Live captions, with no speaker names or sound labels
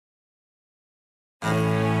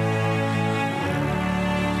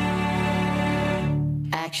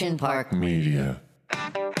Action Park Media.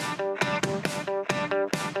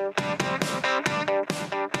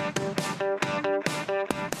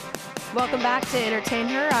 Welcome back to Entertain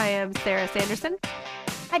Her. I am Sarah Sanderson.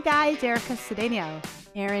 Hi guys, Erica Cedeno.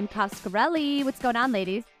 Erin Coscarelli. What's going on,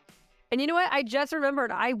 ladies? And you know what? I just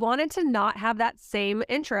remembered I wanted to not have that same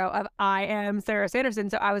intro of I am Sarah Sanderson,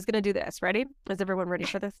 so I was going to do this. Ready? Is everyone ready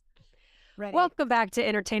for this? Ready. Welcome back to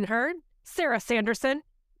Entertain Her. Sarah Sanderson.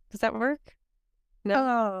 Does that work? No.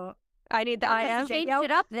 Oh, I need the I am. Change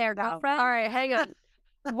it up there, girlfriend. All right, hang on.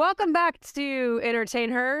 Welcome back to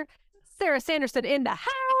Entertain Her. Sarah Sanderson in the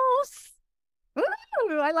house.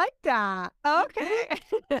 ooh, I like that. Okay.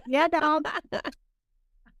 Yeah, no.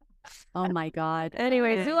 Oh my God.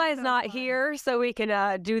 Anyway, Zulai's So not fun. here, so we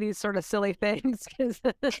can do these sort of silly things because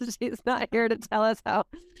she's not here to tell us how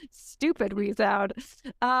stupid we sound.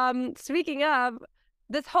 Speaking of,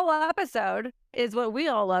 this whole episode is what we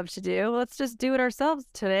all love to do. Let's just do it ourselves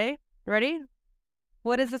today. Ready?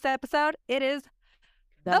 What is this episode? It is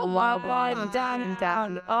the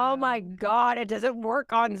Winedown. Oh my God, it doesn't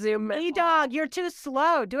work on Zoom. E-Dog, you're too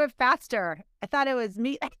slow. Do it faster. I thought it was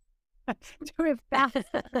me. Do it fast.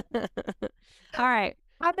 All right.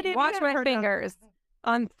 Watch my fingers.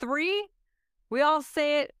 On 3, we all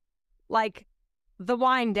say it like the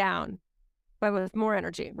wind down, but with more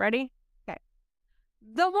energy. Ready? Okay.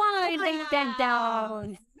 The wind Down,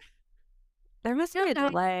 down. There must be a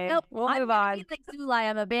delay. Nope. We'll I'm move on. like Zulai,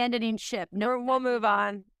 I'm abandoning ship. No, We'll move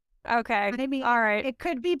on. Okay. I mean, All right. it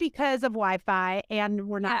could be because of Wi-Fi and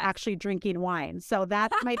we're not Yes. actually drinking wine. So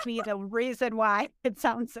that might be the reason why it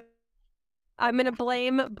sounds. I'm going to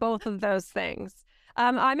blame both of those things.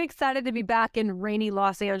 I'm excited to be back in rainy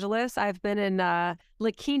Los Angeles. I've been in La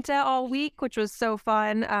Quinta all week, which was so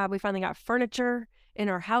fun. We finally got furniture in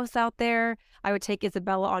our house out there. I would take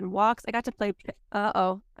Isabella on walks. I got to play.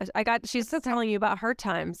 She's still telling you about her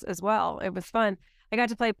times as well. It was fun. I got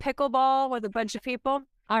to play pickleball with a bunch of people.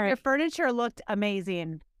 All Your right. furniture looked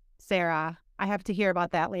amazing, Sarah. I have to hear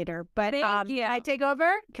about that later. But Thank you. can I take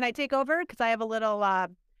over? Can I take over? Because I have a little,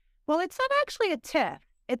 well, it's not actually a tip.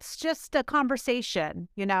 It's just a conversation,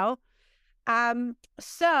 you know?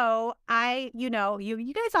 So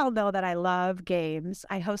you guys all know that I love games.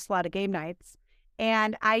 I host a lot of game nights.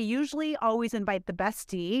 And I usually always invite the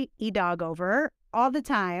bestie, E-Dog, over all the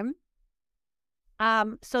time.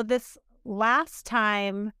 So this last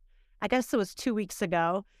time, I guess it was 2 weeks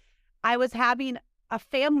ago, I was having a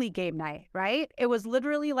family game night, right? It was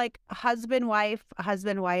literally like a husband, wife,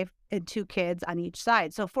 and 2 kids on each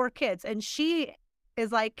side. So 4 kids. And she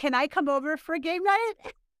is like, can I come over for a game night?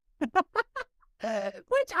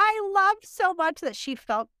 Which I loved so much that she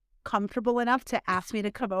felt comfortable enough to ask me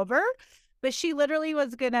to come over. But she literally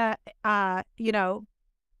was going to,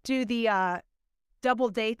 do the double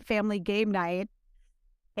date family game night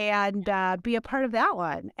and be a part of that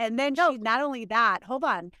one. And then she, not only that, hold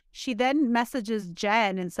on. She then messages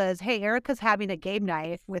Jen and says, hey, Erica's having a game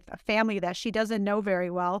night with a family that she doesn't know very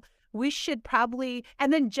well. We should probably,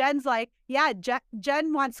 and then Jen's like, yeah,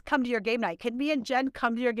 Jen wants to come to your game night. Can me and Jen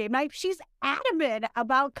come to your game night? She's adamant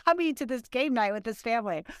about coming to this game night with this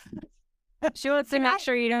family. She wants to make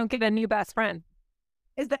sure you don't get a new best friend.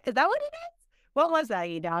 Is that what it is? What was that,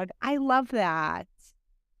 E-Dog? I love that.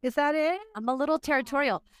 Is that it? I'm a little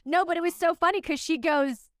territorial. No, but it was so funny because she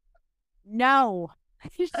goes, No.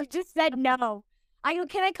 she just said no. I go,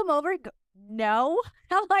 can I come over? Go, no.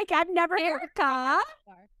 I'm like, I've never Erica.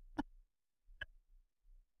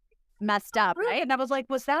 messed up, Rude. right? And I was like,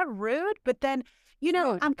 was that rude? But then,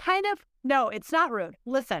 Rude. I'm kind of, no, it's not rude.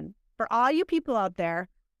 Listen, for all you people out there,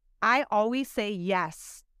 I always say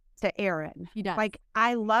yes to Erin. He does. Like,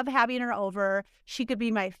 I love having her over. She could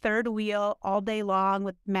be my third wheel all day long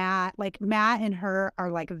with Matt. Like, Matt and her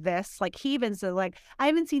are like this. Like, he even said, like, I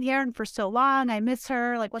haven't seen Erin for so long. I miss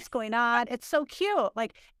her. Like, what's going on? It's so cute.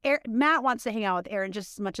 Like, Matt wants to hang out with Erin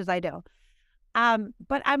just as much as I do.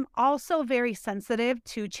 But I'm also very sensitive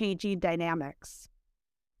to changing dynamics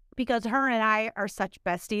because her and I are such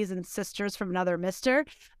besties and sisters from another mister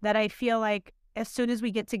that I feel like as soon as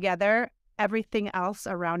we get together, everything else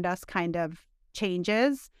around us kind of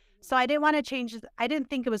changes. So I didn't want to change. I didn't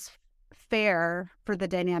think it was fair for the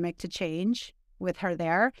dynamic to change with her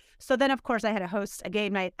there. So then, of course, I had to host a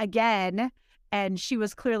game night again. And she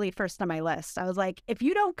was clearly first on my list. I was like, if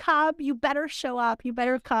you don't come, you better show up. You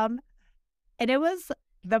better come. And it was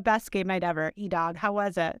the best game night ever. E-Dog, how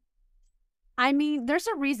was it? I mean, there's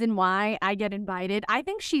a reason why I get invited. I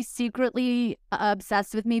think she's secretly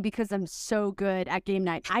obsessed with me because I'm so good at game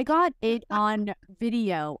night. I got it on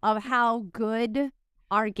video of how good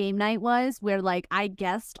our game night was, where like I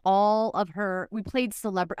guessed all of her. We played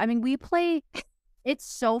celebrity. I mean, we play. It's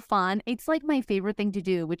so fun. It's like my favorite thing to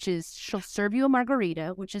do, which is she'll serve you a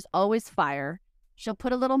margarita, which is always fire. She'll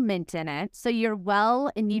put a little mint in it, so you're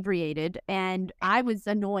well inebriated. And I was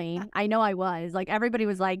annoying. I know I was. Like everybody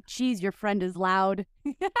was like, "Geez, your friend is loud."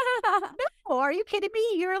 Oh, are you kidding me?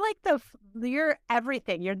 You're like you're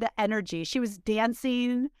everything. You're the energy. She was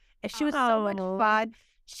dancing. She was so much fun.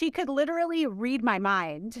 She could literally read my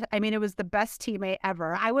mind. I mean, it was the best teammate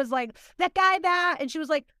ever. I was like, that guy, that. And she was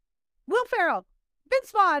like, Will Ferrell,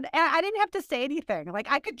 Vince Vaughn. And I didn't have to say anything. Like,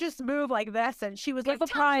 I could just move like this. And she was People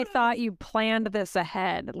like, probably thought you planned this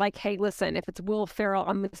ahead. Like, hey, listen, if it's Will Ferrell,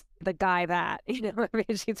 I'm the guy that, you know, I mean,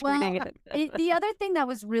 she's reading it. The other thing that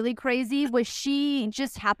was really crazy was she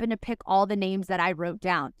just happened to pick all the names that I wrote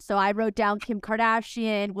down. So I wrote down Kim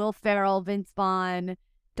Kardashian, Will Ferrell, Vince Vaughn,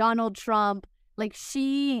 Donald Trump. Like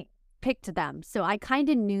she picked them. So I kind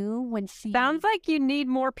of knew when she... Sounds like you need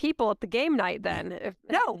more people at the game night then.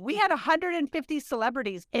 No, we had 150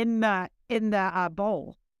 celebrities in the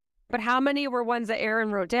bowl. But how many were ones that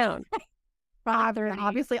Aaron wrote down?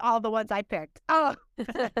 Obviously all the ones I picked. Oh,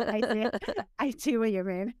 I see what you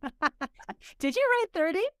mean. Did you write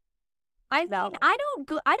 30? I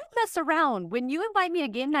don't mess around. When you invite me to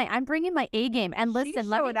game night, I'm bringing my A game. And listen,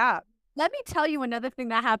 let me tell you another thing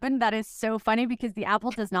that happened that is so funny because the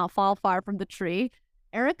apple does not fall far from the tree.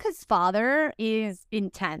 Erica's father is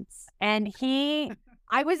intense. And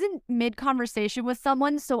I was in mid-conversation with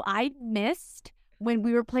someone, so I missed when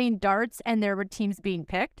we were playing darts and there were teams being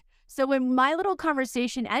picked. So when my little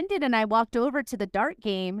conversation ended and I walked over to the dart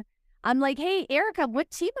game, I'm like, hey, Erica,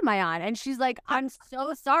 what team am I on? And she's like, I'm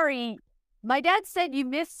so sorry. My dad said you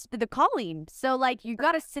missed the calling. So, like, you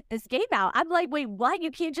got to sit this game out. I'm like, wait, what? You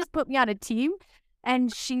can't just put me on a team?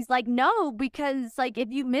 And she's like, no, because, like, if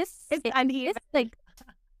you miss it, like,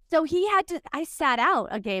 so I sat out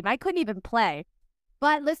a game. I couldn't even play.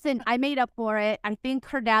 But listen, I made up for it. I think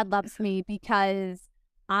her dad loves me because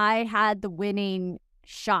I had the winning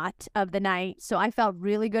shot of the night. So I felt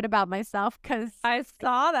really good about myself because I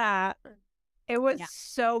saw that. It was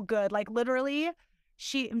so good. Like, literally...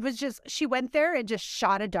 She went there and just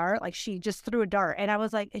shot a dart. Like she just threw a dart. And I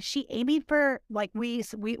was like, is she aiming for, like,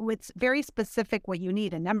 it's very specific what you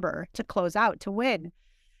need, a number to close out to win.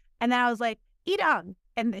 And then I was like, Idang.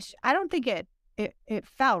 And I don't think it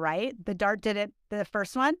fell, right? The dart didn't, the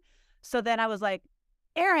first one. So then I was like,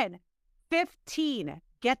 Erin, 15,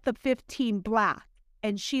 get the 15 black.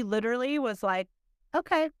 And she literally was like,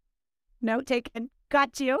 okay, note taken,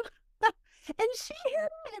 got you. And she hit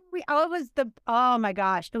it. Oh my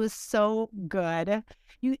gosh, it was so good.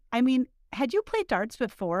 Had you played darts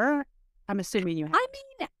before? I'm assuming you have. I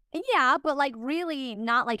mean, yeah, but like really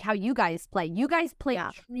not like how you guys play. You guys play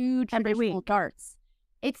true traditional darts.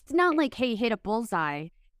 It's not like, hey, hit a bullseye.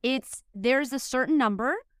 There's a certain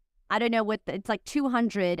number. I don't know it's like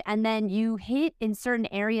 200. And then you hit in certain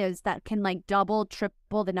areas that can like double,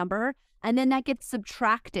 triple the number. And then that gets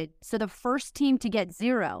subtracted. So the first team to get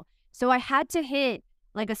 0. So I had to hit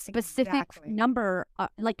like a specific number.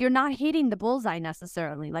 Like you're not hitting the bullseye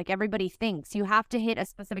necessarily, like everybody thinks. You have to hit a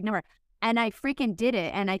specific number. And I freaking did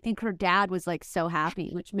it. And I think her dad was like so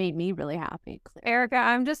happy, which made me really happy. Erica,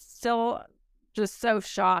 I'm just so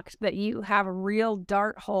shocked that you have real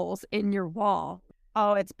dart holes in your wall.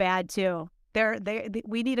 Oh, it's bad too.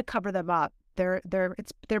 We need to cover them up. They're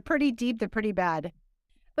pretty deep. They're pretty bad.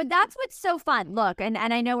 But that's what's so fun. Look, and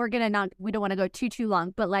I know we don't want to go too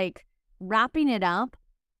long, but like wrapping it up,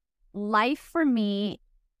 life for me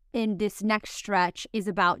in this next stretch is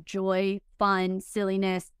about joy, fun,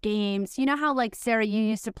 silliness, games. You know how like Sarah, you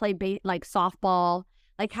used to play like softball,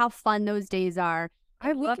 like how fun those days are.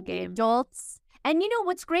 I love games. Adults. And you know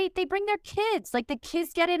what's great? They bring their kids. Like the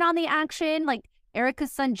kids get in on the action. Like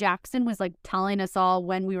Erica's son Jackson was like telling us all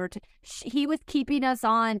when we were he was keeping us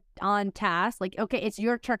on task, like, okay, it's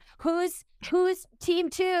your turn, who's team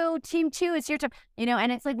 2, it's your turn, you know.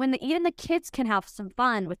 And it's like when even the kids can have some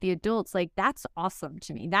fun with the adults, like that's awesome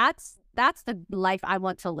to me. That's the life I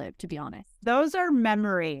want to live, to be honest. Those are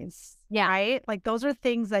memories, right? Like those are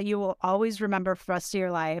things that you will always remember for the rest of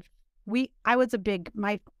your life. I was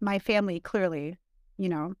my family, clearly, you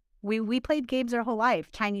know, we played games our whole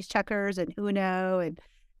life, Chinese checkers and Uno. And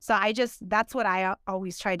so that's what I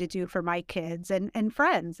always try to do for my kids and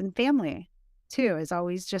friends and family too, is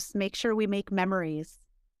always just make sure we make memories.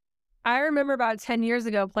 I remember about 10 years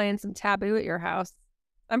ago playing some Taboo at your house.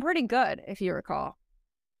 I'm pretty good, if you recall.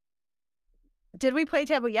 Did we play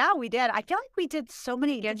Taboo? Yeah, we did. I feel like we did so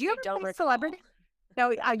many. Did you ever play Celebrity?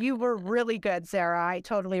 No, you were really good, Sarah. I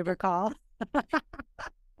totally recall.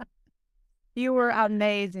 You were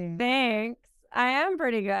amazing. Thanks. I am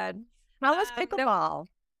pretty good. How was pickleball?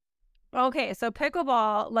 Okay, so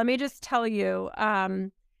pickleball, let me just tell you.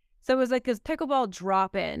 So it was like this pickleball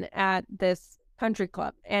drop-in at this country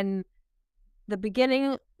club. And the beginning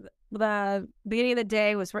of the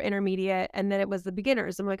day was for intermediate, and then it was the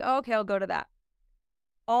beginners. I'm like, oh, okay, I'll go to that.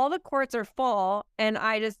 All the courts are full, and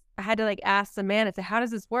I had to like ask the man, I said, how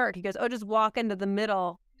does this work? He goes, oh, just walk into the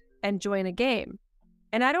middle and join a game.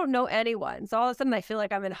 And I don't know anyone. So all of a sudden I feel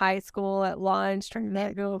like I'm in high school at lunch trying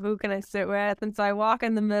to go, who can I sit with? And so I walk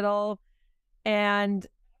in the middle, and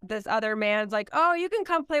this other man's like, oh, you can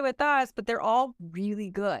come play with us, but they're all really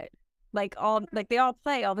good. Like they all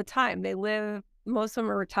play all the time. Most of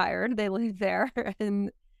them are retired. They live there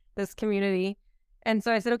in this community. And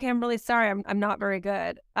so I said, okay, I'm really sorry. I'm not very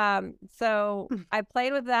good. So I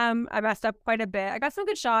played with them. I messed up quite a bit. I got some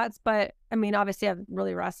good shots, but I mean, obviously I'm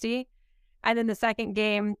really rusty. And then the second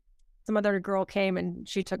game, some other girl came and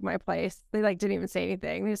she took my place. They like didn't even say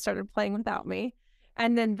anything. They just started playing without me.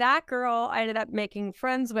 And then that girl I ended up making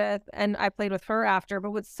friends with, and I played with her after.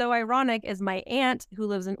 But what's so ironic is my aunt, who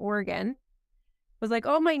lives in Oregon, was like,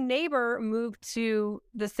 oh, my neighbor moved to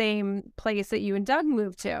the same place that you and Doug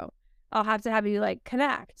moved to. I'll have to have you like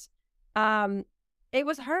connect. It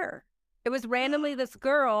was her. It was randomly this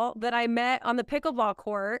girl that I met on the pickleball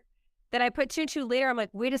court that I put two and two later. I'm like,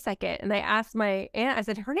 wait a second. And I asked my aunt, I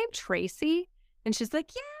said, her name Tracy? And she's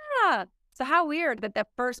like, yeah. So how weird that the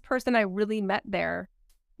first person I really met there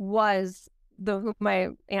was who my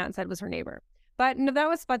aunt said was her neighbor. But no, that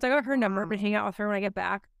was fun. So I got her number. I'm going to hang out with her when I get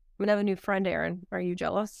back. I'm going to have a new friend, Erin. Are you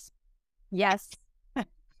jealous? Yes. Okay.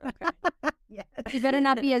 Yes. You better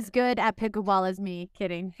not be as good at pickleball as me.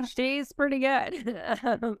 Kidding. She's pretty good.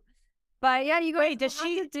 But yeah, you go. Wait, does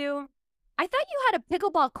she do? I thought you had a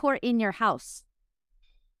pickleball court in your house.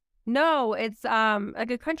 No, it's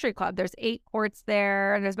like a country club. There's 8 courts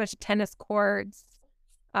there, and there's a bunch of tennis courts.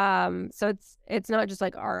 So it's not just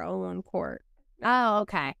like our own court. Oh,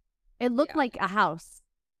 okay. It looked like a house.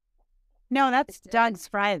 No, that's Doug's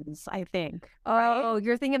friends, I think. Oh,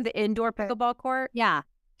 you're thinking of the indoor pickleball court? Yeah.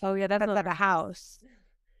 Oh, yeah, that's at a house.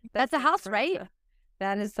 That's a house, right?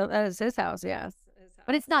 That is his house, yes.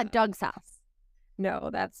 But it's not Doug's house. No,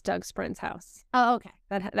 that's Doug's friend's house. Oh, okay.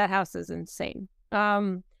 That house is insane.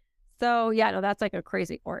 So yeah, no, that's like a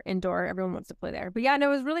crazy court indoor. Everyone wants to play there. But yeah,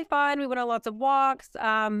 no, it was really fun. We went on lots of walks.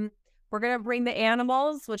 We're gonna bring the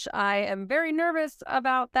animals, which I am very nervous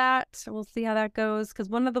about that. We'll see how that goes because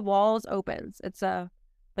one of the walls opens. It's a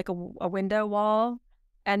window wall,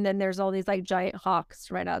 and then there's all these like giant hawks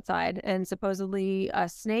right outside, and supposedly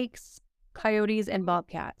snakes, coyotes, and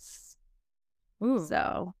bobcats. Ooh.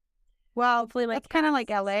 So, well, hopefully, that's kind of like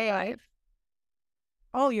LA. survive.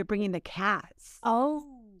 Oh, you're bringing the cats. Oh.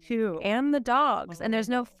 Too. And the dogs, and there's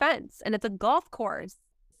no fence, and it's a golf course.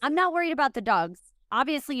 I'm not worried about the dogs.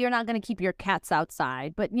 Obviously, you're not going to keep your cats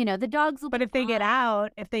outside, but you know the dogs will. But if they get out,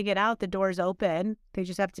 the door's open. They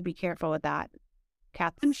just have to be careful with that.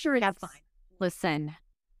 Cats. I'm sure it's cats. fine. Listen,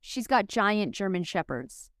 she's got giant German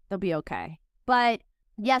shepherds. They'll be okay. But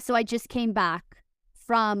yeah, so I just came back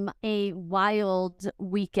from a wild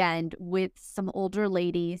weekend with some older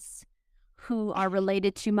ladies who are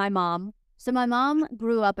related to my mom. So my mom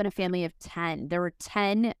grew up in a family of 10. There were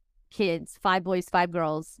 10 kids, 5 boys, 5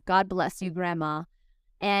 girls. God bless you, Grandma.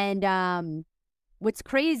 And what's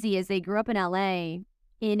crazy is they grew up in LA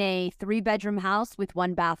in a 3-bedroom house with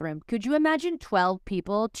 1 bathroom. Could you imagine 12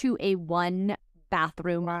 people to a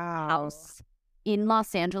 1-bathroom house in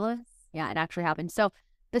Los Angeles? Yeah, it actually happened. So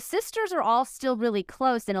the sisters are all still really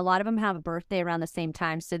close, and a lot of them have a birthday around the same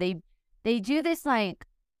time. So they do this like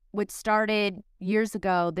what started years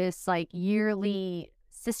ago, this like yearly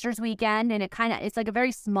sisters weekend, and it's like a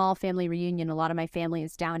very small family reunion. A lot of my family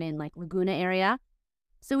is down in like Laguna area.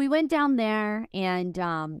 So we went down there, and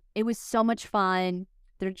it was so much fun.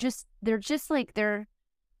 They're just like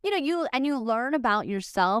you learn about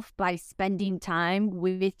yourself by spending time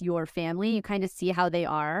with your family. You kind of see how they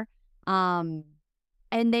are. And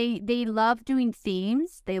they love doing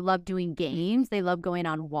themes. They love doing games. They love going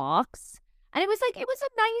on walks. And it was a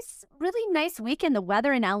really nice weekend. The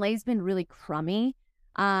weather in LA has been really crummy.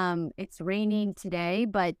 It's raining today,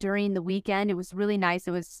 but during the weekend it was really nice.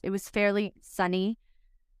 It was fairly sunny.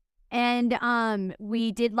 And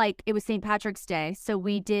we did it was St. Patrick's Day. So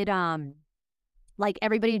we did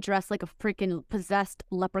everybody dressed like a freaking possessed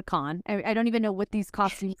leprechaun. I don't even know what these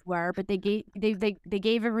costumes were, but they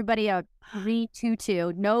gave everybody a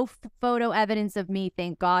 3-2-2. No photo evidence of me,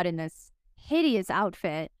 thank God, in this hideous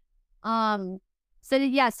outfit.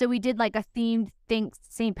 So we did like a themed thing,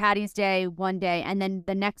 St. Patty's Day one day, and then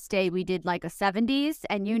the next day we did like a 70s,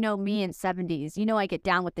 and you know me in 70s, you know I get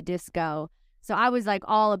down with the disco. So I was like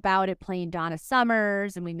all about it, playing Donna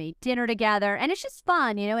Summers, and we made dinner together, and it's just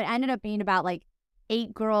fun, you know. It ended up being about like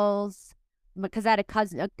 8 girls because I had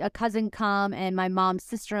a cousin come and my mom's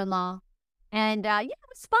sister-in-law, and yeah, it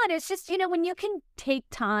was fun. It's just, you know, when you can take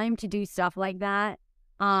time to do stuff like that,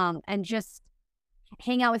 and just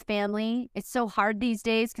hang out with family. It's so hard these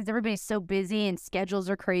days because everybody's so busy and schedules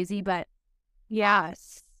are crazy, but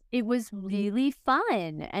yes, it was really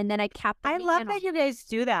fun. And then I love that you guys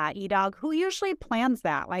do that, E-Dog. Who usually plans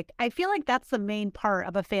that? Like, I feel like that's the main part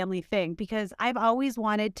of a family thing because I've always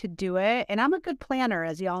wanted to do it. And I'm a good planner,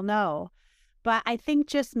 as y'all know. But I think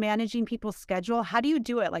just managing people's schedule, how do you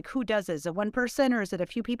do it? Like, who does it? Is it one person or is it a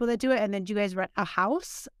few people that do it? And then do you guys rent a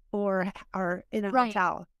house or are in a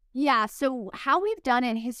hotel? Yeah. So how we've done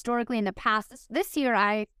it historically in the past, this year,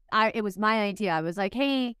 it was my idea. I was like,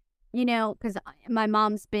 hey, you know, because my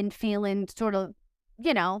mom's been feeling sort of,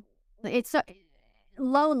 you know, it's so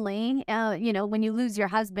lonely, you know, when you lose your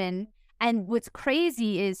husband. And what's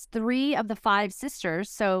crazy is 3 of the 5 sisters,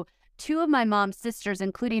 so 2 of my mom's sisters,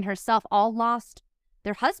 including herself, all lost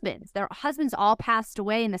their husbands. Their husbands all passed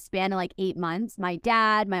away in the span of like 8 months. My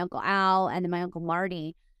dad, my Uncle Al, and then my Uncle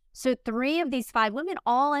Marty. So 3 of these 5 women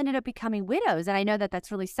all ended up becoming widows. And I know that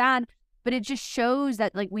that's really sad, but it just shows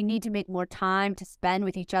that like we need to make more time to spend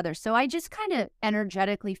with each other. So I just kind of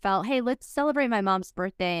energetically felt, hey, let's celebrate my mom's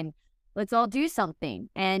birthday and let's all do something.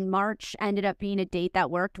 And March ended up being a date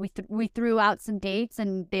that worked. We threw out some dates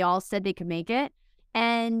and they all said they could make it.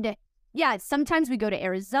 And yeah, sometimes we go to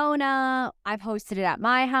Arizona. I've hosted it at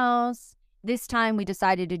my house. This time we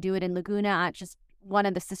decided to do it in Laguna at just one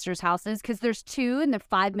of the sisters' houses because there's 2 and they're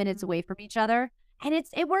 5 minutes away from each other. And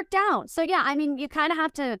it worked out. So yeah, I mean, you kind of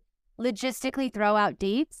have to logistically throw out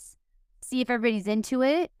dates, see if everybody's into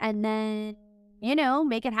it, and then, you know,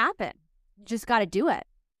 make it happen. You just got to do it.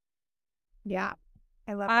 Yeah.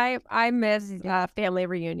 I miss family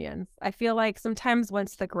reunions. I feel like sometimes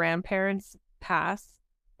once the grandparents pass,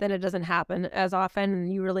 then it doesn't happen as often.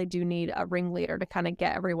 And you really do need a ringleader to kind of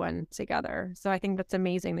get everyone together. So I think that's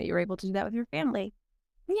amazing that you're able to do that with your family.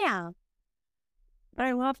 Yeah.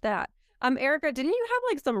 I love that. Erica, didn't you have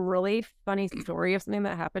like some really funny story of something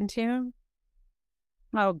that happened to you?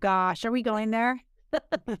 Oh gosh, are we going there?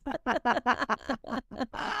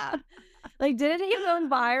 Like, did it go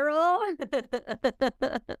viral?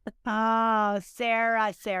 Oh,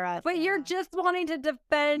 Sarah. But you're just wanting to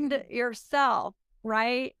defend yourself,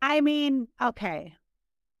 right? I mean, okay.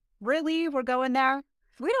 Really? We're going there?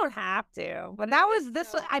 We don't have to. But that was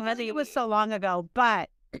this. I bet it was so long ago, but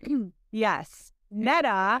yes.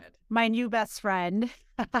 Netta, my new best friend.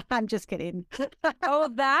 I'm just kidding. Oh,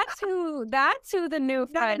 that's who the new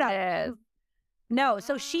friend is. No,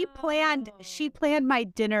 so she planned my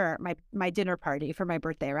dinner, my dinner party for my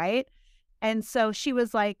birthday, right? And so she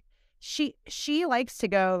was like, she likes to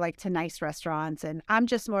go like to nice restaurants, and I'm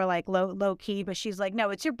just more like low key, but she's like, no,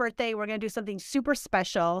 it's your birthday. We're gonna do something super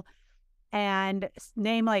special and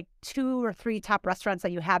name like 2 or 3 top restaurants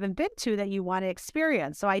that you haven't been to that you want to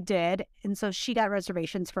experience. So I did. And so she got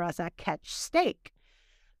reservations for us at Catch Steak.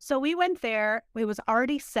 So we went there. It was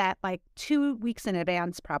already set like 2 weeks in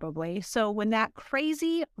advance, probably. So when that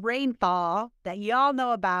crazy rainfall that y'all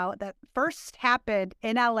know about that first happened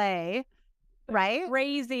in LA, right?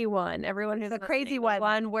 Crazy one. Everyone who's the crazy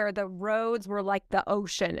one where the roads were like the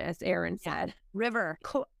ocean, as Aaron said. River.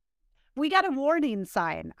 We got a warning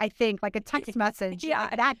sign, I think, like a text message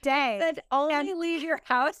that day. It said, only leave your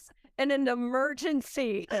house in an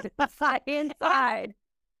emergency. Stay inside.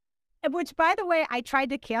 Which, by the way, I tried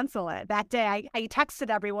to cancel it that day. I texted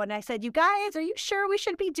everyone. And I said, you guys, are you sure we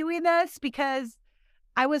should be doing this? Because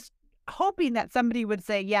I was hoping that somebody would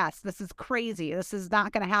say, yes, this is crazy. This is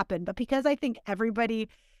not going to happen. But because I think everybody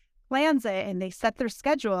plans it and they set their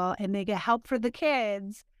schedule and they get help for the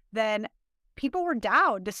kids, then people were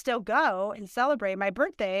down to still go and celebrate my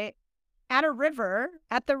birthday at the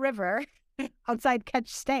river outside Catch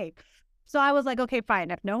Steak. So I was like, okay,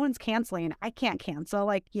 fine. If no one's canceling, I can't cancel.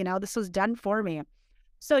 Like, you know, this was done for me.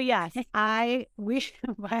 So yes, I'm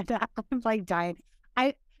like dying.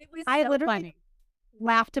 I literally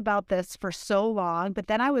laughed about this for so long, but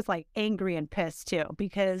then I was like angry and pissed too,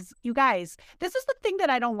 because you guys, this is the thing that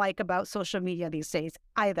I don't like about social media these days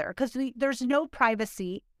either, because there's no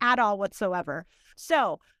privacy at all whatsoever.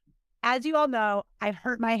 So as you all know, I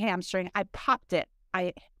hurt my hamstring. I popped it.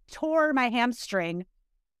 I tore my hamstring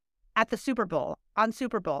at the Super Bowl, on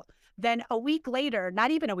Super Bowl. Then a week later, not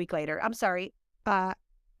even a week later, I'm sorry,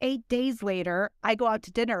 8 days later, I go out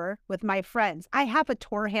to dinner with my friends. I have a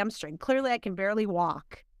tore hamstring. Clearly, I can barely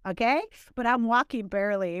walk. Okay, but I'm walking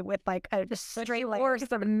barely with like a just straight leg. Or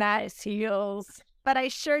some nice heels. But I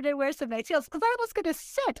sure did wear some nice heels because I was going to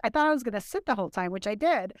sit. I thought I was going to sit the whole time, which I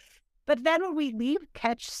did. But then when we leave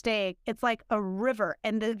Catch Steak, it's like a river,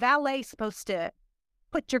 and the valet is supposed to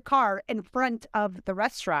put your car in front of the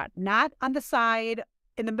restaurant, not on the side,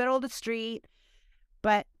 in the middle of the street.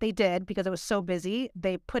 But they did because it was so busy.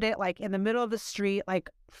 They put it like in the middle of the street, like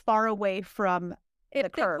far away from the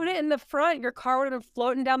If they curb. put it in the front, your car would have been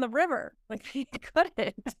floating down the river. Like, you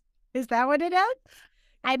couldn't. Is that what it is?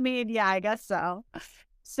 I mean, yeah, I guess so.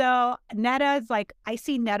 So Netta's like, I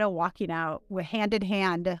see Netta walking out with hand in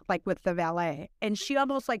hand, like with the valet, and she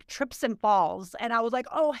almost like trips and falls. And I was like,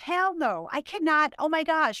 oh, hell no, I cannot. Oh my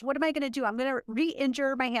gosh, what am I going to do? I'm going to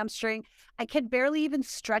re-injure my hamstring. I can barely even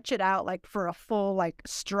stretch it out like for a full like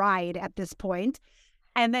stride at this point.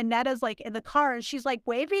 And then Netta's like in the car and she's like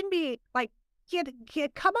waving me like, kid,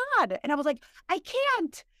 come on. And I was like, I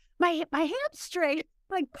can't. My hamstring,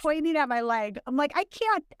 like pointing at my leg. I'm like, I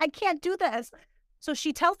can't do this. So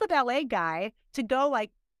she tells the valet guy to go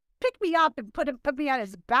like pick me up and put me on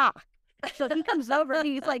his back. So he comes over and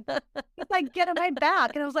he's like get on my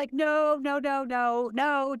back. And I was like, no,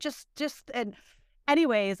 just and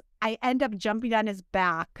anyways, I end up jumping on his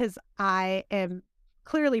back because I am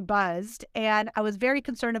clearly buzzed and I was very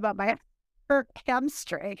concerned about my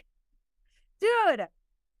hamstring. Dude,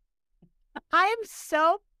 I am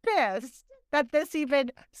so pissed that this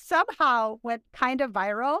even somehow went kind of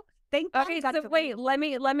viral. Okay, so wait, let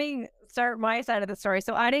me start my side of the story.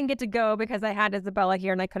 So I didn't get to go because I had Isabella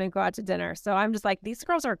here and I couldn't go out to dinner. So I'm just like, these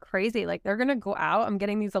girls are crazy. Like, they're going to go out. I'm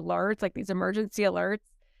getting these alerts, like these emergency alerts.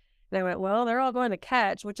 And I went, well, they're all going to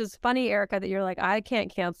Catch, which is funny, Erica, that you're like, I can't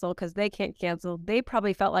cancel because they can't cancel. They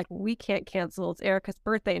probably felt like we can't cancel. It's Erica's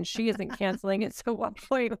birthday and she isn't canceling it. So what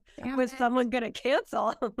point was someone going to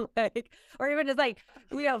cancel? Like, or even just like,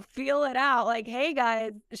 feel it out. Like, hey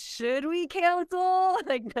guys, should we cancel?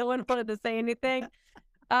 Like, no one wanted to say anything.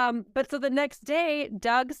 But so the next day,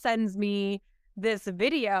 Doug sends me this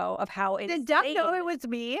video of how it's. Did Doug know it was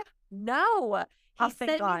me? No. He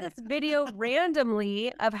sent me this video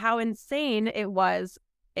randomly of how insane it was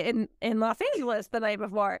in Los Angeles the night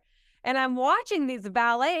before. And I'm watching these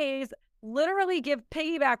valets literally give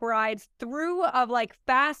piggyback rides through a like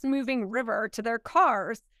fast moving river to their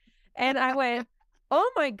cars. And I went,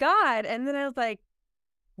 oh my God. And then I was like,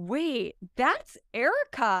 wait, that's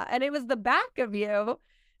Erica. And it was the back of you.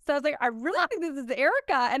 So I was like, I really think this is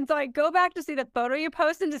Erica. And so I go back to see the photo you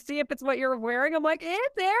posted to see if it's what you're wearing. I'm like,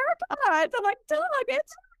 it's Erica. And I'm like, Doug,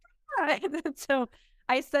 it's Erica. And so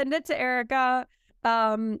I send it to Erica.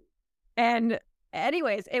 And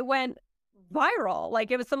anyways, it went viral. Like,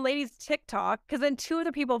 it was some lady's TikTok because then 2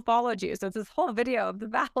 other people followed you. So it's this whole video of the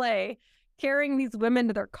valet carrying these women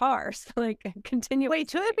to their cars. Like, continue. Wait,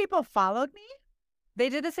 2 other people followed me? They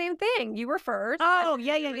did the same thing. You were first. Oh,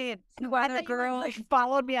 yeah. One girl like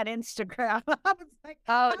followed me on Instagram. I was like,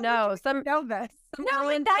 oh no, some know this. Some girl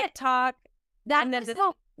in TikTok. That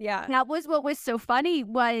was what was so funny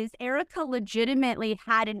was Erica legitimately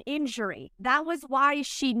had an injury. That was why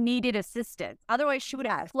she needed assistance. Otherwise, she would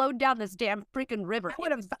have flowed down this damn freaking river.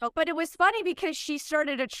 But it was funny because she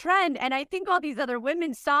started a trend, and I think all these other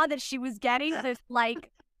women saw that she was getting this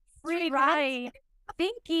like free ride.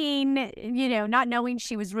 Thinking, not knowing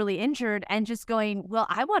she was really injured and just going, well,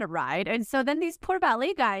 I want to ride. And so then these poor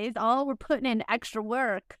ballet guys all were putting in extra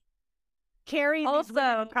work. Carrying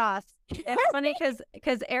also across. It's funny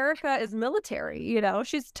because Erica is military,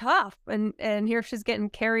 she's tough. And here she's getting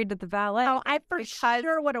carried to the valet. Oh, I for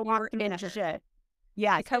sure would have walked in shit.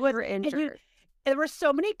 Yeah, because we were injured. There were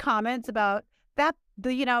so many comments about that,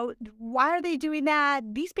 why are they doing that?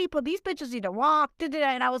 These bitches need to walk.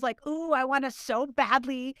 And I was like, ooh, I want to so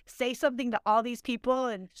badly say something to all these people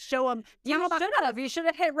and show them. You should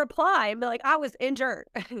have hit reply and be like, I was injured.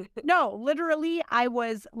 No, literally, I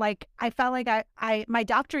was like, I felt like my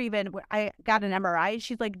doctor I got an MRI.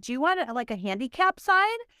 She's like, do you want a handicap sign?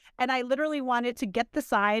 And I literally wanted to get the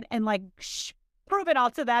sign and like prove it all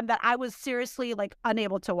to them that I was seriously like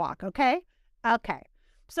unable to walk. Okay.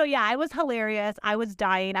 So yeah, I was hilarious. I was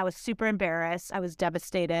dying. I was super embarrassed. I was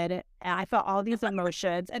devastated. And I felt all these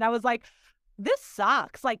emotions. And I was like, this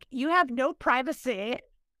sucks. Like, you have no privacy.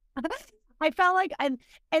 I felt like, and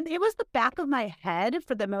it was the back of my head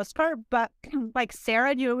for the most part, but like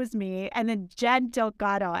Sarah knew it was me. And then Jen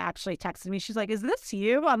Delgado actually texted me. She's like, is this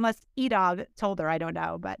you? Unless E-Dog told her, I don't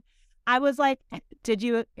know. But I was like, did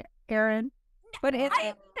you, Erin? But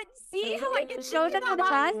I see how I can show them on the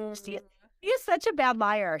bus. She is such a bad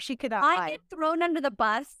liar. She could not I lie. get thrown under the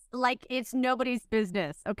bus like it's nobody's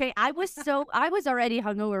business. Okay. I was already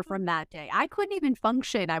hungover from that day. I couldn't even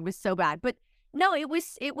function. I was so bad. But no, it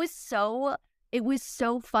was so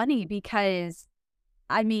funny because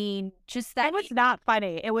I mean, just that It was not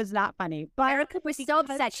funny. It was not funny. But Erica was so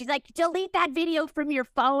upset. She's like, delete that video from your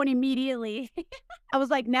phone immediately. I was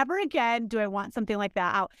like, never again do I want something like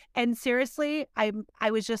that out. And seriously,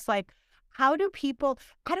 I was just like, how do people,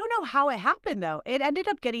 I don't know how it happened though. It ended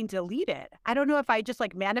up getting deleted. I don't know if I just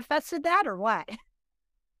like manifested that or what.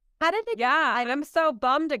 How did it? Yeah, and I'm so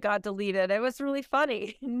bummed it got deleted. It was really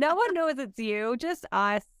funny. No one knows it's you, just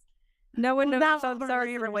us. No one knows. So I'm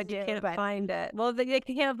sorry when you can't find it. Well, they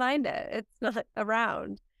can't find it. It's not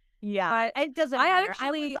around. Yeah, it doesn't matter.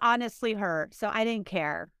 I was honestly hurt, so I didn't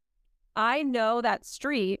care. I know that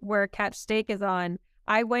street where Catch Steak is on.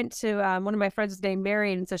 I went to one of my friends was getting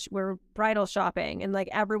married, and so we're bridal shopping, and like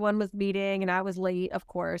everyone was meeting, and I was late, of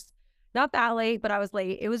course. Not that late, but I was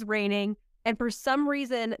late. It was raining, and for some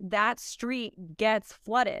reason, that street gets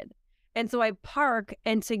flooded. And so I park,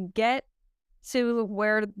 and to get to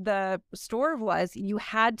where the store was, you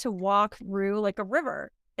had to walk through like a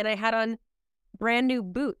river. And I had on brand new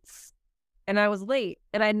boots, and I was late,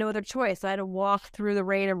 and I had no other choice. So I had to walk through the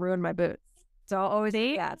rain and ruin my boots. So I'll always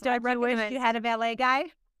see. Yeah, so I wish you had a valet guy.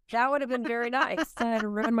 That would have been very nice. I had to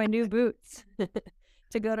ruin my new boots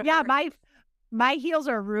to go to. Yeah, my heels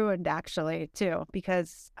are ruined actually too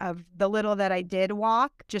because of the little that I did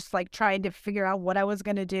walk. Just like trying to figure out what I was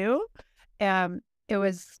gonna do. It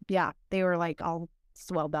was they were like all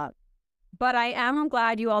swelled up. But I am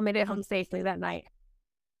glad you all made it home safely that night.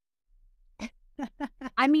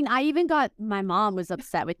 I mean, I even got, my mom was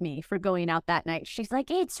upset with me for going out that night. She's like,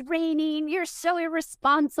 it's raining. You're so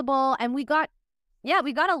irresponsible. And we got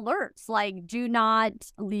alerts like, do not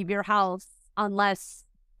leave your house unless,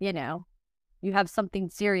 you have something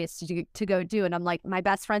serious to go do. And I'm like, my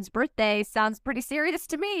best friend's birthday sounds pretty serious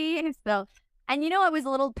to me. So, and I was a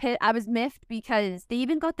little I was miffed because they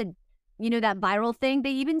even got the, that viral thing.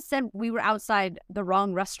 They even said we were outside the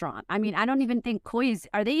wrong restaurant. I mean, I don't even think Koi's,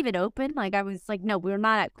 are they even open? Like, I was like, no, we're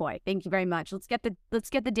not at Koi. Thank you very much. Let's get the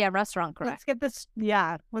damn restaurant correct.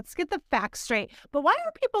 Let's get the facts straight. But why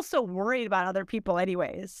are people so worried about other people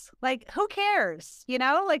anyways? Like, who cares?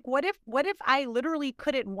 Like, what if I literally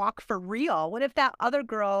couldn't walk for real? What if that other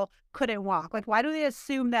girl couldn't walk? Like, why do they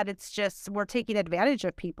assume that it's just we're taking advantage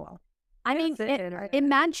of people? I mean,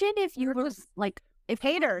 imagine if you were like, if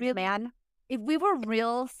haters, man. If we were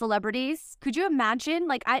real celebrities, could you imagine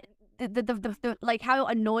like like how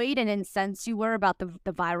annoyed and incensed you were about the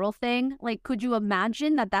viral thing? Like, could you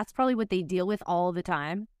imagine that that's probably what they deal with all the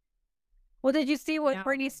time? Well, did you see what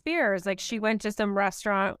Britney Spears, like she went to some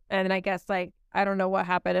restaurant and I guess like, I don't know what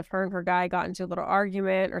happened, if her and her guy got into a little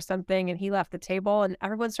argument or something and he left the table and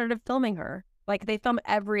everyone started filming her. Like they film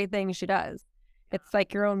everything she does. It's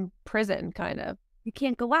like your own prison kind of. You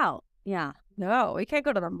can't go out. Yeah. No, you can't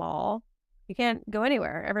go to the mall. You can't go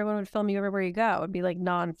anywhere. Everyone would film you everywhere you go. It would be like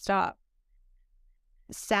nonstop.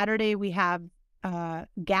 Saturday, we have a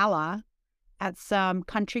gala at some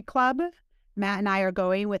country club. Matt and I are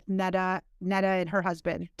going with Netta and her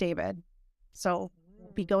husband, David. So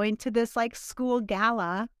we'll be going to this like school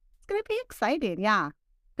gala. It's going to be exciting. Yeah.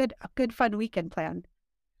 Good fun weekend planned.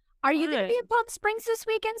 Are you going to be in Palm Springs this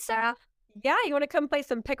weekend, Sarah? Yeah. You want to come play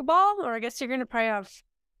some pickleball? Or I guess you're going to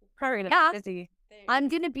probably be busy. I'm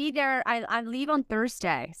gonna be there. I leave on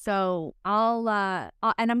Thursday, so I'll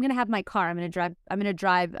and I'm gonna have my car. I'm gonna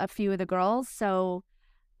drive a few of the girls. So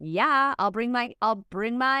yeah, I'll bring my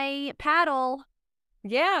paddle.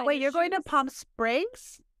 Yeah. Wait, you're going to Palm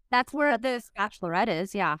Springs? That's where this bachelorette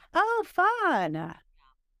is. Yeah. Oh, fun.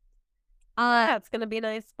 Yeah, it's gonna be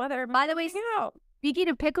nice weather. By the way, speaking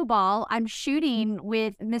of pickleball, I'm shooting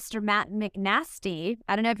with Mr. Matt McNasty.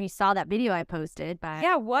 I don't know if you saw that video I posted, but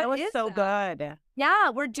yeah, that was so good.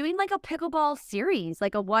 Yeah, we're doing like a pickleball series,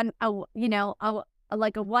 like a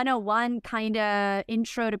 101 kind of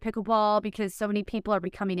intro to pickleball because so many people are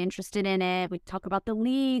becoming interested in it. We talk about the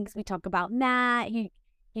leagues, we talk about Matt. He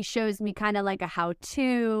shows me kind of like a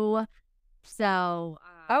how-to. So,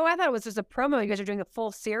 I thought it was just a promo. You guys are doing a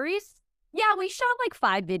full series? Yeah, we shot like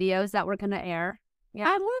 5 videos that we're gonna air. Yeah,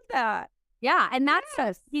 I love that. Yeah, and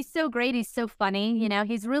that's he's so great. He's so funny.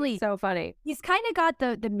 He's really so funny. He's kind of got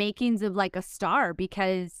the makings of like a star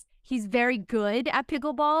because he's very good at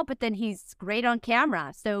pickleball, but then he's great on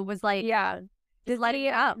camera. So it was like,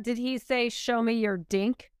 Did he say, "Show me your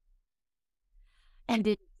dink"? And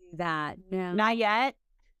didn't do that. No, not yet.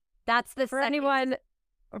 That's for anyone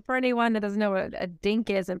that doesn't know what a dink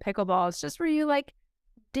is in pickleball. It's just where you like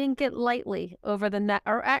dink it lightly over the net.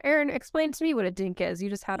 Or Aaron, explain to me what a dink is. You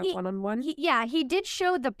just had a one-on-one. He did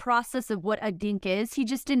show the process of what a dink is. He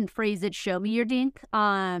just didn't phrase it, show me your dink.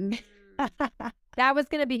 That was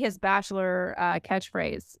going to be his bachelor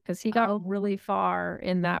catchphrase because he got really far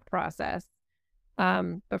in that process.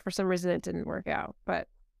 But for some reason it didn't work out. But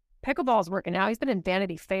pickleball's working out. He's been in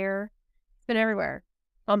Vanity Fair. He's been everywhere.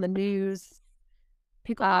 On the news.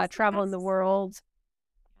 Traveling the world.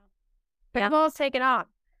 Pickleball's taken off.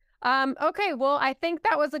 Okay, well, I think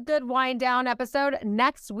that was a good wind down episode.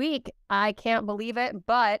 Next week, I can't believe it,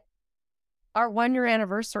 but our 1-year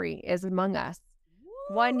anniversary is among us.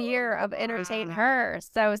 1 year of Entertain Her.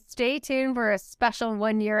 So stay tuned for a special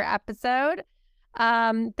 1-year episode.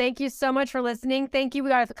 Thank you so much for listening. Thank you. We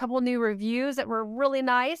got a couple new reviews that were really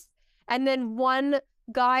nice. And then one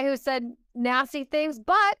guy who said nasty things,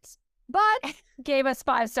 but gave us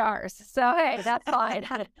 5 stars. So, hey, that's fine.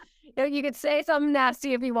 You could say something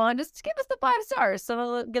nasty if you want. Just give us the 5 stars.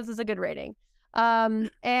 So it gives us a good rating.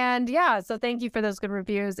 And yeah, so thank you for those good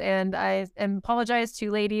reviews. And I apologize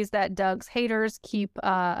to ladies that Doug's haters keep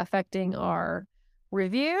affecting our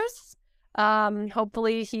reviews.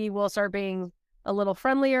 Hopefully he will start being a little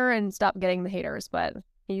friendlier and stop getting the haters. But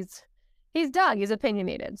he's Doug. He's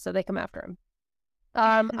opinionated, so they come after him.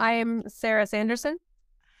 I am Sarah Sanderson.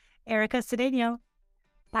 Erica Cedeno.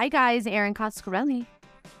 Bye, guys. Aaron Coscarelli.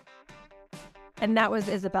 And that was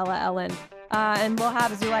Isabella Ellen. And we'll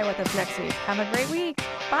have Zulai with us next week. Have a great week.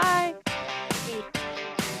 Bye.